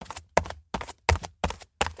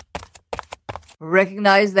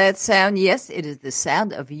Recognize that sound? Yes, it is the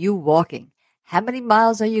sound of you walking. How many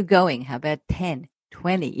miles are you going? How about 10,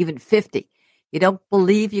 20, even 50? You don't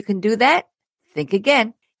believe you can do that? Think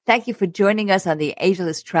again. Thank you for joining us on The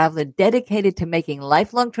Ageless Traveler, dedicated to making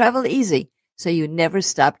lifelong travel easy so you never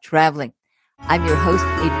stop traveling. I'm your host,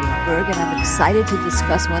 Adrienne Berg, and I'm excited to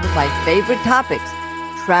discuss one of my favorite topics,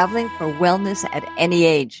 traveling for wellness at any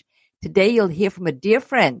age. Today, you'll hear from a dear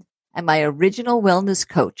friend and my original wellness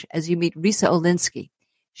coach as you meet Risa Olinsky.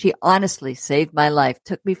 She honestly saved my life,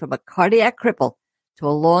 took me from a cardiac cripple to a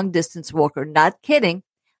long-distance walker. Not kidding.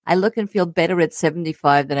 I look and feel better at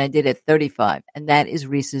 75 than I did at 35, and that is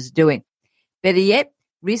Risa's doing. Better yet,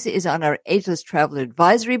 Risa is on our Ageless Traveler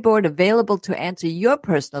Advisory Board, available to answer your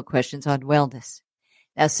personal questions on wellness.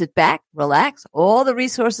 Now sit back, relax. All the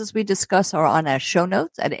resources we discuss are on our show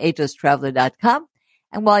notes at agelesstraveler.com.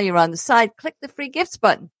 And while you're on the site, click the free gifts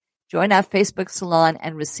button. Join our Facebook salon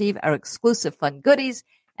and receive our exclusive fun goodies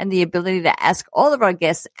and the ability to ask all of our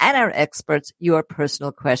guests and our experts your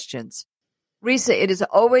personal questions. Risa, it is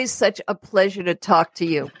always such a pleasure to talk to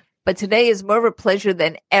you. But today is more of a pleasure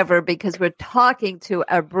than ever because we're talking to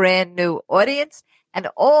our brand new audience and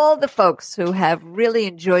all the folks who have really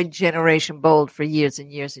enjoyed Generation Bold for years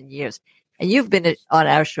and years and years. And you've been on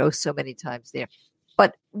our show so many times there.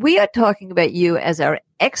 But we are talking about you as our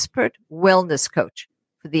expert wellness coach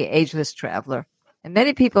for the Ageless Traveler. And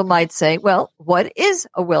many people might say, well, what is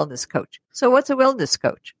a wellness coach? So what's a wellness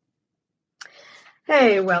coach?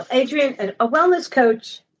 Hey, well, Adrienne, a wellness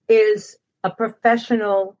coach is a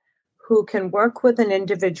professional who can work with an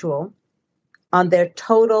individual on their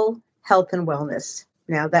total health and wellness.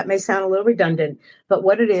 Now, that may sound a little redundant, but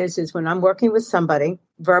what it is when I'm working with somebody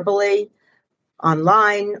verbally,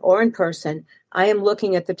 online, or in person, I am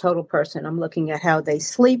looking at the total person. I'm looking at how they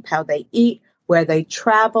sleep, how they eat, where they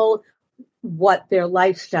travel, what their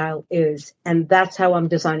lifestyle is. And that's how I'm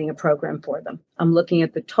designing a program for them. I'm looking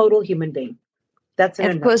at the total human being. That's it.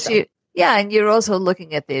 And of course, and you're also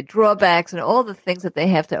looking at their drawbacks and all the things that they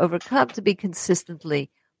have to overcome to be consistently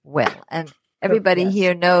well. And everybody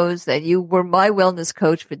here knows that you were my wellness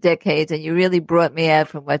coach for decades, and you really brought me out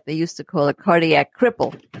from what they used to call a cardiac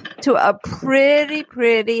cripple to a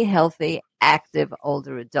pretty healthy, active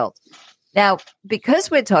older adult. Now, because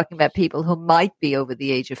we're talking about people who might be over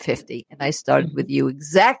the age of 50, and I started with you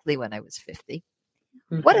exactly when I was 50,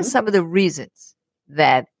 what are some of the reasons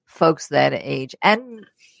that folks that age and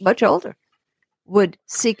much older would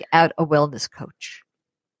seek out a wellness coach?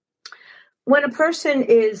 When a person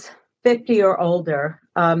is 50 or older,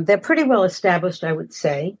 they're pretty well established, I would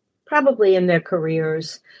say, probably in their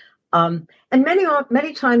careers. And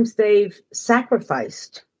many times they've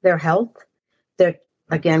sacrificed their health.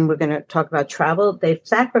 Again, we're going to talk about travel. They've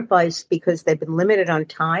sacrificed because they've been limited on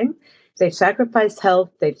time. They've sacrificed health.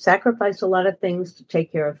 They've sacrificed a lot of things to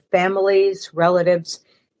take care of families, relatives,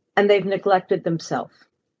 and they've neglected themselves.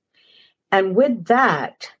 And with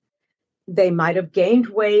that, they might have gained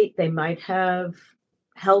weight. They might have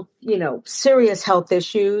health, serious health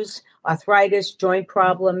issues, arthritis, joint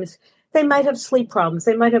problems. They might have sleep problems.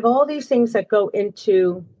 They might have all these things that go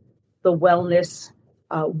into the wellness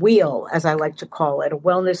wheel, as I like to call it, a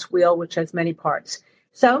wellness wheel, which has many parts.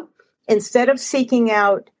 So instead of seeking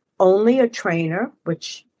out only a trainer,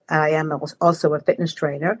 which I am also a fitness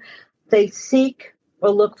trainer, they seek or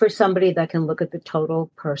look for somebody that can look at the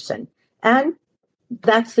total person. And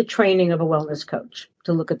that's the training of a wellness coach,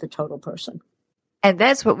 to look at the total person. And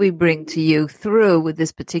that's what we bring to you through with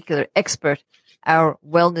this particular expert, our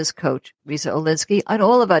wellness coach, Risa Olinsky, on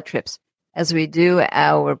all of our trips, as we do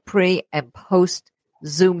our pre and post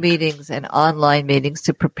Zoom meetings and online meetings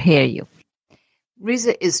to prepare you.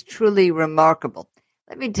 Risa is truly remarkable.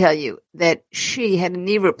 Let me tell you that she had a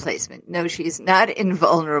knee replacement. No, she's not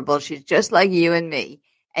invulnerable. She's just like you and me.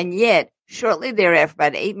 And yet, shortly thereafter,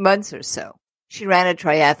 about 8 months or so, she ran a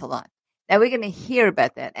triathlon. Now, we're going to hear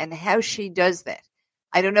about that and how she does that.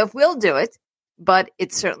 I don't know if we'll do it, but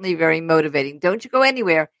it's certainly very motivating. Don't you go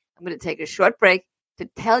anywhere. I'm going to take a short break to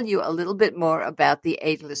tell you a little bit more about the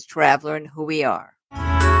Ageless Traveler and who we are.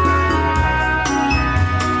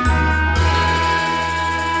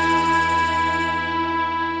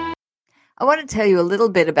 I want to tell you a little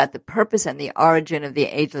bit about the purpose and the origin of the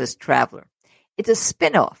Ageless Traveler. It's a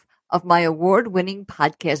spin-off of my award-winning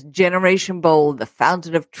podcast, Generation Bold, the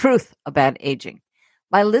fountain of truth about aging.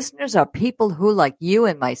 My listeners are people who, like you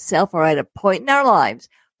and myself, are at a point in our lives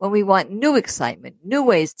when we want new excitement, new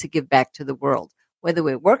ways to give back to the world, whether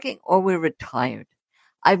we're working or we're retired.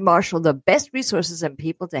 I've marshaled the best resources and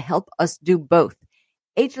people to help us do both.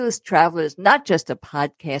 Ageless Traveler is not just a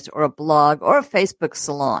podcast or a blog or a Facebook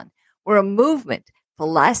salon. We're a movement for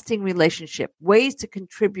lasting relationship, ways to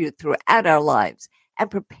contribute throughout our lives, and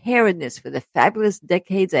preparedness for the fabulous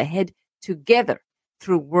decades ahead together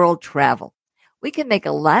through world travel. We can make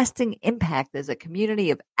a lasting impact as a community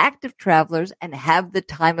of active travelers and have the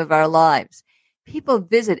time of our lives. People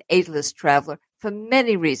visit Ageless Traveler for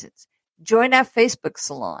many reasons. Join our Facebook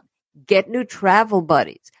salon, get new travel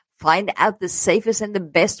buddies, find out the safest and the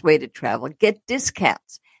best way to travel, get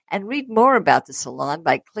discounts, and read more about the salon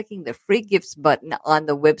by clicking the free gifts button on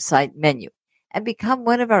the website menu. And become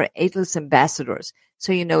one of our Ageless ambassadors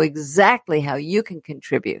so you know exactly how you can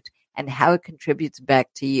contribute and how it contributes back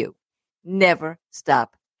to you. Never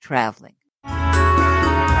stop traveling.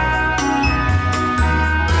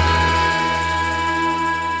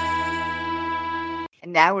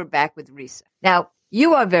 And now we're back with Risa. Now,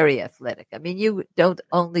 you are very athletic. I mean, you don't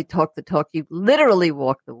only talk the talk, you literally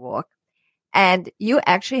walk the walk. And you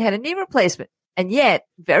actually had a knee replacement. And yet,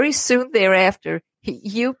 very soon thereafter,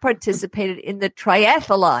 you participated in the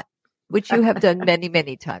triathlon, which you have done many,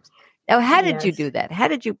 many times. Now, how did you do that? How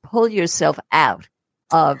did you pull yourself out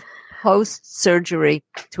of post-surgery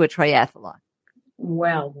to a triathlon?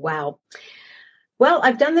 Well, wow. Well,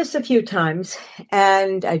 I've done this a few times,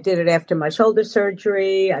 and I did it after my shoulder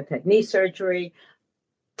surgery. I've had knee surgery.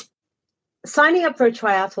 Signing up for a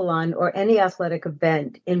triathlon or any athletic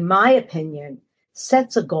event, in my opinion,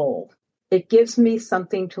 sets a goal. It gives me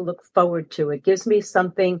something to look forward to. It gives me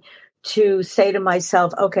something to say to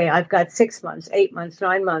myself, okay, I've got 6 months, 8 months,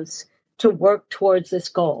 9 months to work towards this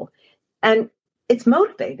goal. And it's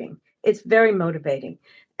motivating. It's very motivating.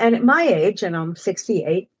 And at my age, and I'm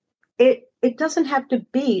 68, it doesn't have to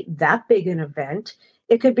be that big an event.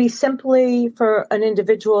 It could be simply for an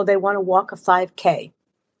individual, they want to walk a 5K,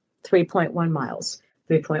 3.1 miles,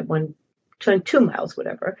 2 miles,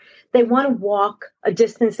 whatever. They want to walk a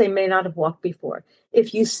distance they may not have walked before.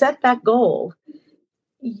 If you set that goal,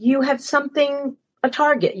 you have something, a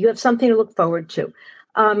target. You have something to look forward to.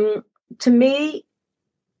 To me,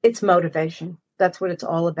 it's motivation. That's what it's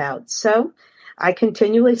all about. So I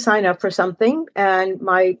continually sign up for something, and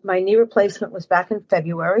my knee replacement was back in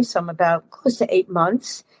February, so I'm about close to 8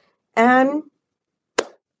 months. And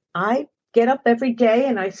I get up every day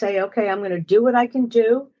and I say, okay, I'm going to do what I can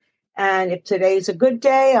do. And if today's a good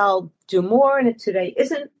day, I'll do more. And if today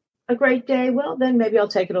isn't a great day, well, then maybe I'll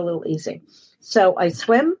take it a little easy. So I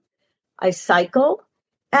swim, I cycle,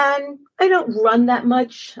 and I don't run that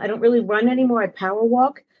much. I don't really run anymore. I power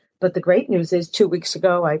walk. But the great news is 2 weeks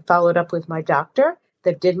ago, I followed up with my doctor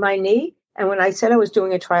that did my knee. And when I said I was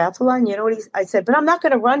doing a triathlon, you know what I said, but I'm not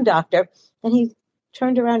going to run, doctor. And he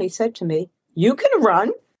turned around, he said to me, you can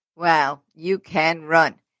run. Wow, you can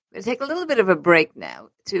run. We're going to take a little bit of a break now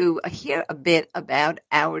to hear a bit about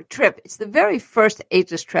our trip. It's the very first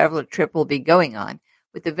Ageless Traveler trip we'll be going on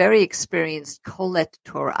with the very experienced Colette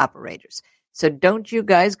tour operators. So don't you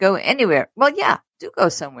guys go anywhere. Well, yeah, do go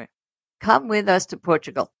somewhere. Come with us to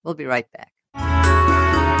Portugal. We'll be right back.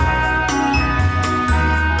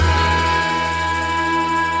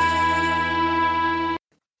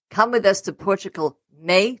 Come with us to Portugal,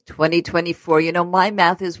 May 2024. You know, my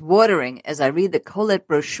mouth is watering as I read the Colette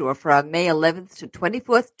brochure for our May 11th to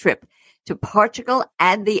 24th trip to Portugal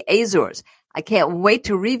and the Azores. I can't wait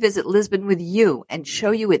to revisit Lisbon with you and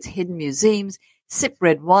show you its hidden museums, sip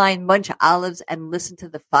red wine, munch olives, and listen to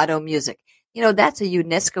the fado music. You know, that's a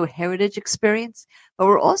UNESCO heritage experience, but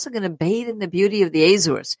we're also going to bathe in the beauty of the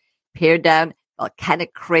Azores, peer down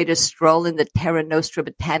volcanic craters, stroll in the Terra Nostra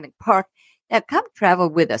Botanic Park. Now, come travel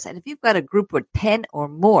with us. And if you've got a group of 10 or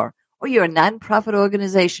more, or you're a nonprofit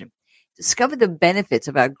organization, discover the benefits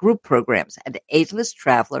of our group programs at Ageless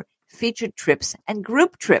Traveler, featured trips, and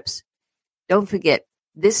group trips. Don't forget,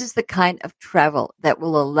 this is the kind of travel that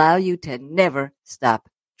will allow you to never stop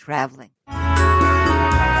traveling.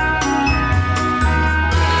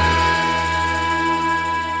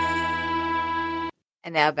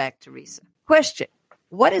 And now back to Risa. Question: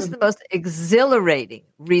 what is the most exhilarating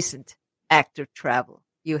recent act of travel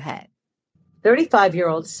you had?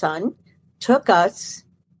 35-year-old son took us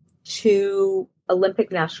to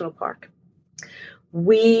Olympic National Park.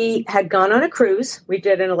 We had gone on a cruise. We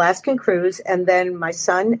did an Alaskan cruise, and then my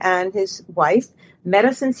son and his wife met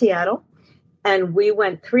us in Seattle, and we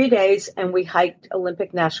went 3 days and we hiked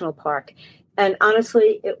Olympic National Park. And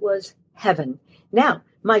honestly, it was heaven. Now,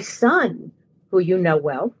 my son, who you know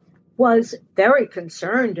well, was very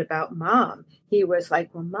concerned about Mom. He was like,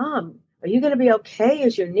 well, Mom, are you going to be okay?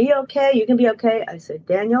 Is your knee okay? You can be okay? I said,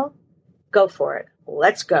 Daniel, go for it.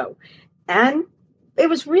 Let's go. And it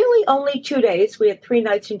was really only 2 days. We had 3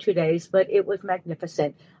 nights and 2 days, but it was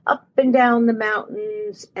magnificent. Up and down the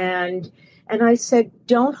mountains. And I said,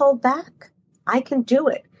 don't hold back. I can do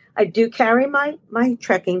it. I do carry my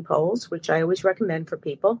trekking poles, which I always recommend for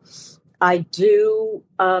people. I do,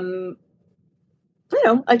 I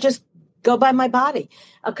just go by my body.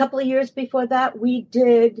 A couple of years before that, we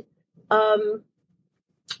did one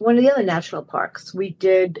of the other national parks. We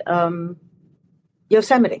did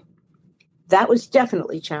Yosemite. That was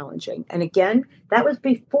definitely challenging. And again, that was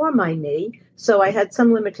before my knee, so I had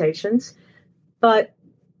some limitations, but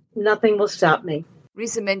nothing will stop me.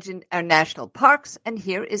 Risa mentioned our national parks, and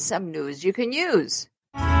here is some news you can use.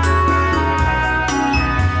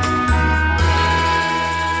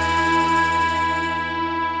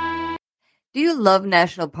 Do you love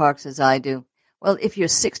national parks as I do? Well, if you're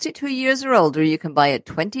 62 years or older, you can buy a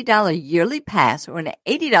 $20 yearly pass or an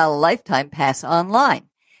 $80 lifetime pass online.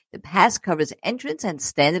 The pass covers entrance and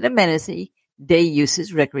standard amenity, day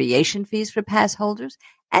uses, recreation fees for pass holders,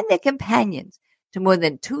 and their companions to more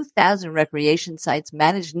than 2,000 recreation sites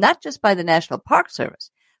managed not just by the National Park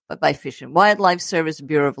Service, but by Fish and Wildlife Service,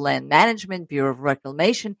 Bureau of Land Management, Bureau of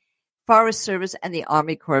Reclamation, Forest Service, and the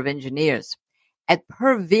Army Corps of Engineers. At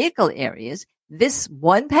per vehicle areas, this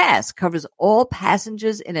one pass covers all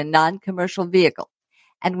passengers in a non-commercial vehicle.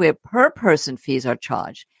 And where per person fees are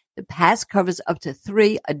charged, the pass covers up to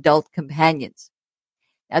 3 adult companions.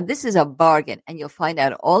 Now, this is a bargain, and you'll find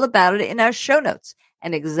out all about it in our show notes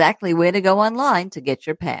and exactly where to go online to get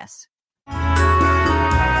your pass.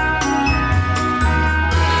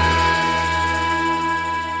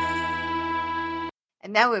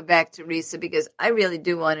 And now we're back to Risa, because I really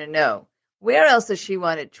do want to know, where else does she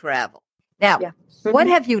want to travel? Now, What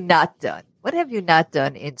have you not done? What have you not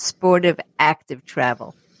done in sportive, active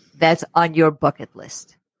travel that's on your bucket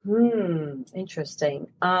list? Interesting.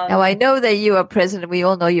 Now, I know that you are president. We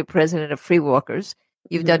all know you're president of Free Walkers.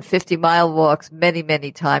 You've done 50-mile walks many,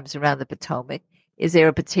 many times around the Potomac. Is there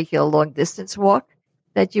a particular long-distance walk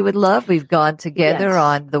that you would love? We've gone together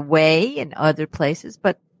on the Way and other places,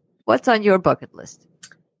 but what's on your bucket list?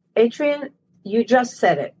 Adrienne, you just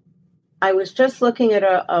said it. I was just looking at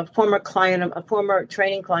a former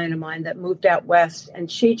training client of mine that moved out west,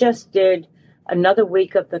 and she just did another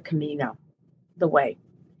week of the Camino, the Way.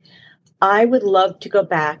 I would love to go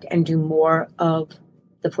back and do more of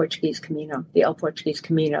the Portuguese Camino, the El Portuguese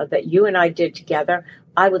Camino that you and I did together.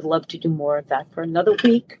 I would love to do more of that for another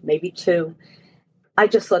week, maybe 2. I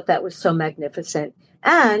just thought that was so magnificent.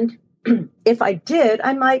 And if I did,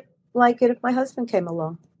 I might like it if my husband came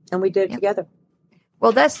along and we did it together.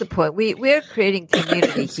 Well, that's the point. We're creating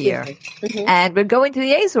community here, and we're going to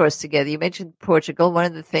the Azores together. You mentioned Portugal. One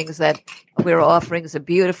of the things that we're offering is a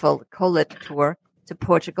beautiful Colette tour to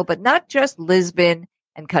Portugal, but not just Lisbon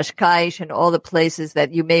and Cascais and all the places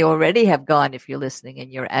that you may already have gone if you're listening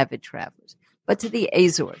and you're avid travelers, but to the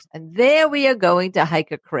Azores. And there we are going to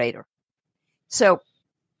hike a crater. So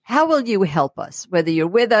how will you help us? Whether you're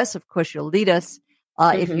with us, of course, you'll lead us.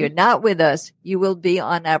 If you're not with us, you will be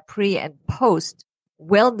on our pre and post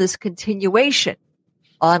wellness continuation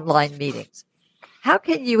online meetings. How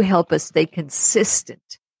can you help us stay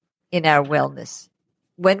consistent in our wellness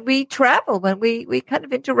when we travel, when we kind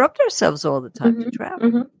of interrupt ourselves all the time to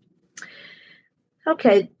travel?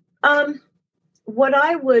 Okay. What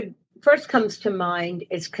I would first comes to mind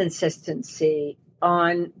is consistency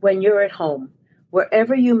on when you're at home,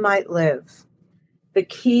 wherever you might live. The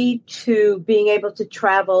key to being able to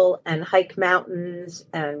travel and hike mountains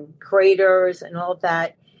and craters and all of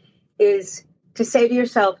that is to say to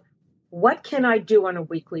yourself, what can I do on a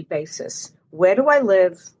weekly basis? Where do I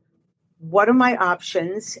live? What are my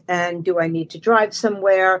options? And do I need to drive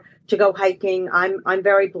somewhere to go hiking? I'm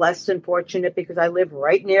very blessed and fortunate because I live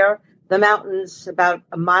right near the mountains, about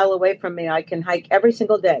a mile away from me. I can hike every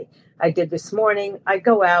single day. I did this morning. I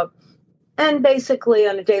go out. And basically,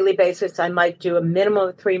 on a daily basis, I might do a minimum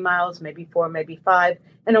of 3 miles, maybe 4, maybe 5,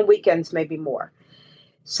 and on weekends, maybe more.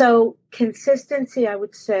 So consistency, I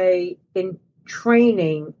would say, in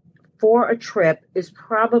training for a trip is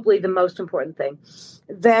probably the most important thing.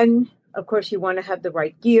 Then, of course, you want to have the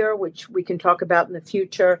right gear, which we can talk about in the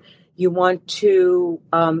future. You want to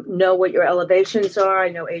know what your elevations are. I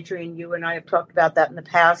know, Adrienne, you and I have talked about that in the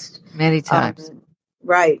past. Many times.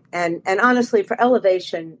 Right. And honestly, for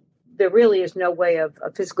elevation, there really is no way of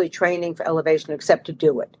physically training for elevation except to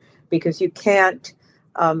do it, because you can't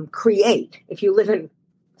create. If you live in,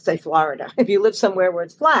 say, Florida, if you live somewhere where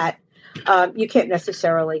it's flat, you can't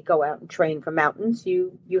necessarily go out and train for mountains.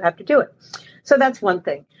 You have to do it. So that's one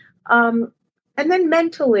thing. And then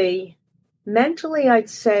mentally, I'd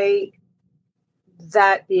say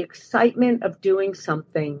that the excitement of doing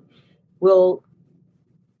something will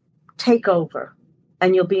take over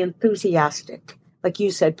and you'll be enthusiastic. Like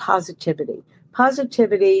you said, positivity.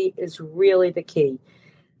 Positivity is really the key.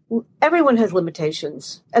 Everyone has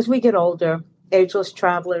limitations. As we get older, ageless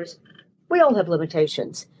travelers, we all have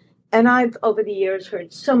limitations. And I've, over the years,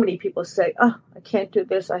 heard so many people say, oh, I can't do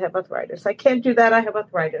this, I have arthritis. I can't do that, I have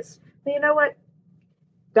arthritis. But you know what?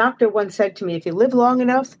 Doctor once said to me, if you live long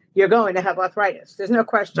enough, you're going to have arthritis. There's no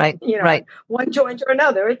question. Right, right. One joint or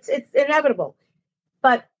another. It's inevitable.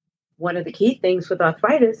 But one of the key things with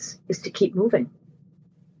arthritis is to keep moving.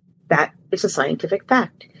 That is a scientific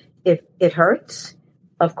fact. If it hurts,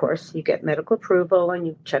 of course, you get medical approval and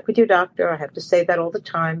you check with your doctor. I have to say that all the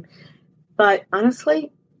time. But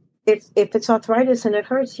honestly, if it's arthritis and it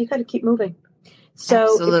hurts, you got to keep moving. So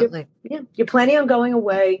absolutely. If you're planning on going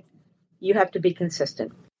away, you have to be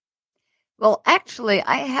consistent. Well, actually,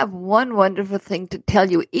 I have one wonderful thing to tell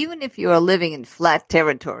you. Even if you are living in flat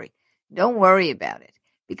territory, don't worry about it,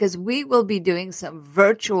 because we will be doing some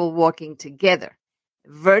virtual walking together,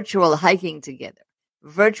 virtual hiking together,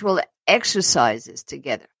 virtual exercises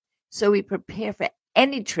together. So we prepare for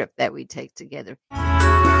any trip that we take together.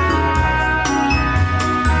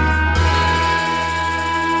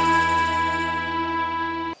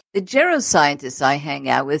 The geroscientists I hang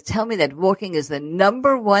out with tell me that walking is the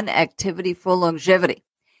number one activity for longevity.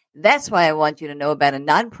 That's why I want you to know about a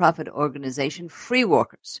nonprofit organization, Free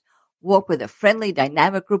Walkers. Walk with a friendly,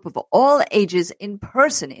 dynamic group of all ages in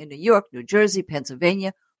person in New York, New Jersey,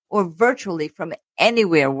 Pennsylvania, or virtually from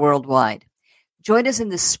anywhere worldwide. Join us in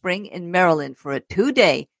the spring in Maryland for a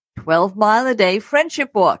 2-day, 12-mile-a-day friendship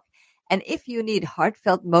walk. And if you need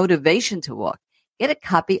heartfelt motivation to walk, get a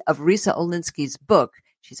copy of Risa Olinsky's book.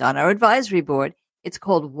 She's on our advisory board. It's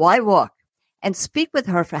called Why Walk? And speak with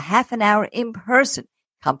her for half an hour in person,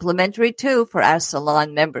 complimentary too for our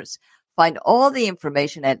salon members. Find all the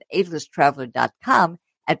information at agelesstraveler.com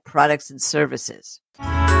at Products and Services.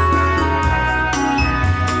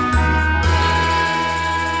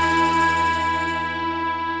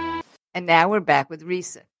 And now we're back with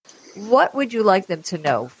Risa. What would you like them to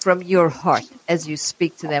know from your heart as you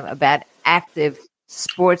speak to them about active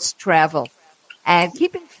sports travel and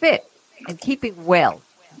keeping fit and keeping well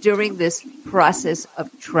during this process of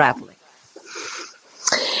traveling?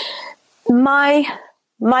 My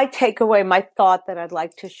takeaway, my thought that I'd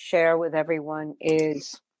like to share with everyone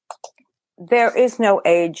is there is no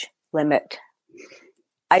age limit.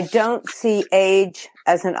 I don't see age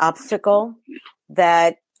as an obstacle,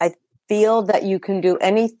 that I feel that you can do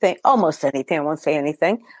anything, almost anything. I won't say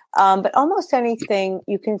anything, but almost anything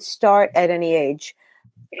you can start at any age.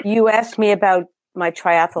 You asked me about my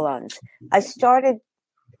triathlons. I started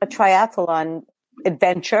a triathlon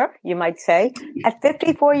adventure, you might say, at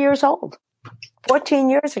 54 years old. 14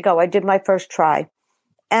 years ago, I did my first try,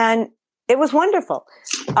 and it was wonderful.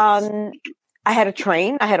 I had to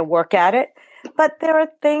train, I had to work at it, but there are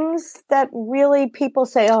things that really people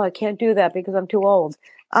say, oh, I can't do that because I'm too old.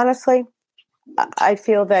 Honestly, I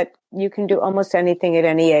feel that you can do almost anything at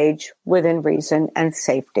any age within reason and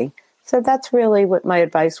safety. So that's really what my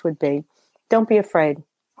advice would be. Don't be afraid.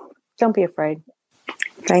 Don't be afraid.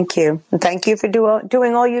 Thank you. And thank you for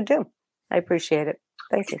doing all you do. I appreciate it.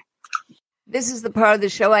 Thank you. This is the part of the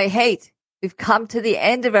show I hate. We've come to the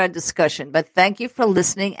end of our discussion, but thank you for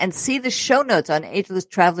listening, and see the show notes on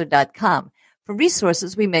agelesstraveler.com for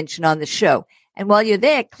resources we mention on the show. And while you're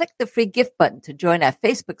there, click the free gift button to join our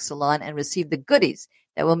Facebook salon and receive the goodies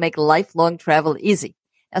that will make lifelong travel easy.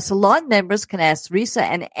 Now, salon members can ask Risa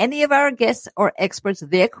and any of our guests or experts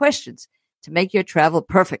their questions to make your travel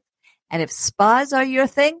perfect. And if spas are your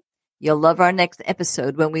thing, you'll love our next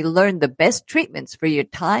episode when we learn the best treatments for your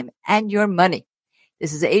time and your money.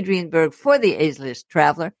 This is Adrienne Berg for the Ageless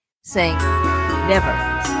Traveler saying, never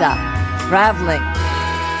stop traveling.